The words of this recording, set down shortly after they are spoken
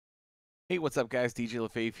Hey, what's up, guys? DJ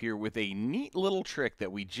LaFave here with a neat little trick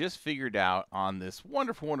that we just figured out on this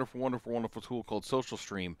wonderful tool called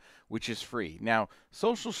SocialStream, which is free. Now,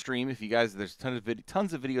 SocialStream, if you guys, there's tons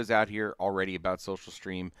of videos out here already about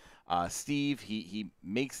SocialStream. Steve, he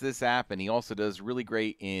makes this app, and he also does really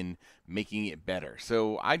great in making it better.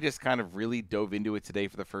 So I just kind of really dove into it today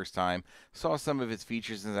for the first time, saw some of its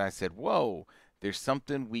features, and I said, whoa, there's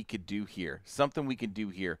something we could do here,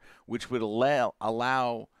 which would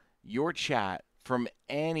allow your chat from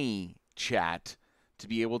any chat to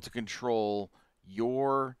be able to control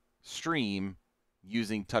your stream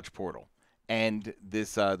using Touch Portal and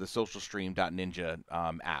this the SocialStream.ninja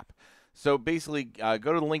app. So basically, go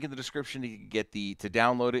to the link in the description to get to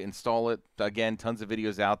download it, install it. Again, tons of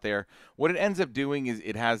videos out there. What it ends up doing is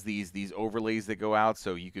it has these overlays that go out,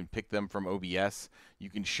 so you can pick them from OBS.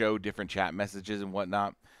 You can show different chat messages and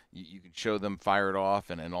whatnot. You can show them fired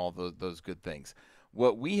off and all those good things.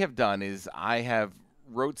 What we have done is I have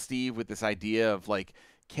wrote Steve with this idea of like,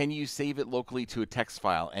 can you save it locally to a text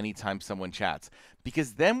file anytime someone chats?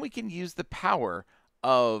 Because then we can use the power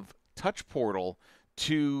of Touch Portal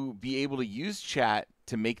to be able to use chat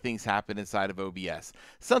to make things happen inside of OBS.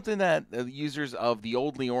 Something that users of the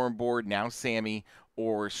old Leorin board, now Sammy,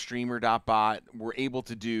 or Streamer.bot were able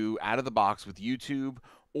to do out of the box with YouTube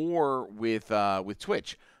or with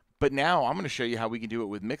Twitch. But now I'm going to show you how we can do it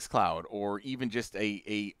with Mixcloud, or even just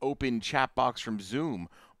a open chat box from Zoom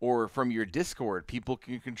or from your Discord. People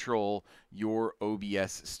can control your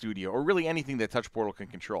OBS studio, or really anything that Touch Portal can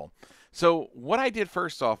control. So what I did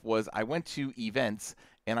first off was I went to Events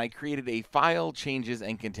and I created a file changes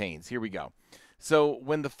and contains. Here we go. So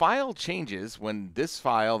when the file changes, when this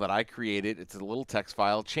file that I created, it's a little text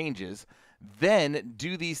file, changes, then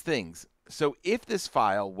do these things. So if this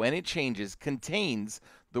file, when it changes, contains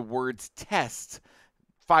the words test,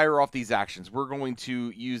 fire off these actions. We're going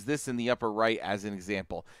to use this in the upper right as an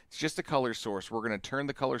example. It's just a color source. We're going to turn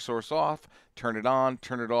the color source off, turn it on,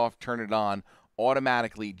 turn it off, turn it on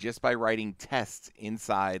automatically just by writing test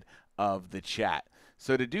inside of the chat.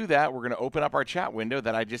 So to do that, we're going to open up our chat window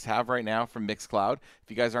that I just have right now from Mixcloud. If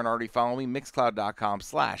you guys aren't already following me,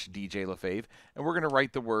 mixcloud.com/DJ LaFave, and we're going to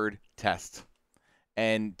write the word test.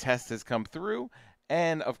 And test has come through.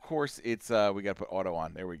 And of course, it's we got to put auto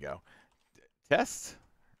on. There we go. Test,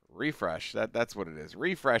 refresh. That's what it is.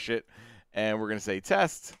 Refresh it, and we're gonna say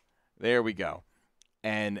test. There we go.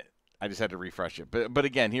 And I just had to refresh it. But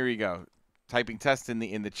again, here you go. Typing test in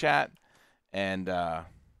the chat, and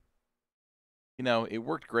you know, it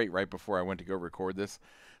worked great right before I went to go record this.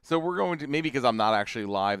 So we're going to, maybe because I'm not actually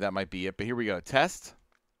live, that might be it. But here we go. Test.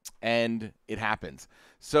 And it happens.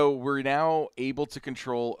 So we're now able to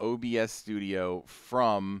control OBS Studio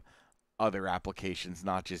from other applications,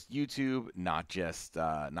 not just YouTube, not just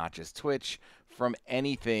Twitch, from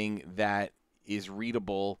anything that is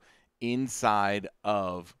readable inside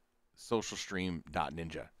of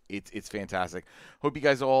SocialStream.ninja. It's fantastic. Hope you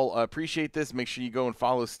guys all appreciate this. Make sure you go and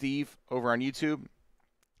follow Steve over on YouTube.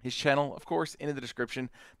 His channel, of course, in the description,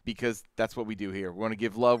 because that's what we do here. We want to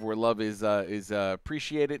give love where love is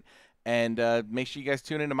appreciated. And make sure you guys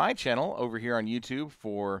tune into my channel over here on YouTube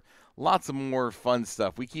for lots of more fun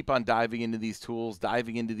stuff. We keep on diving into these tools,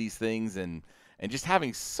 diving into these things, and just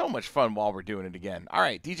having so much fun while we're doing it again. All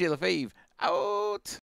right, DJ LaFave, out.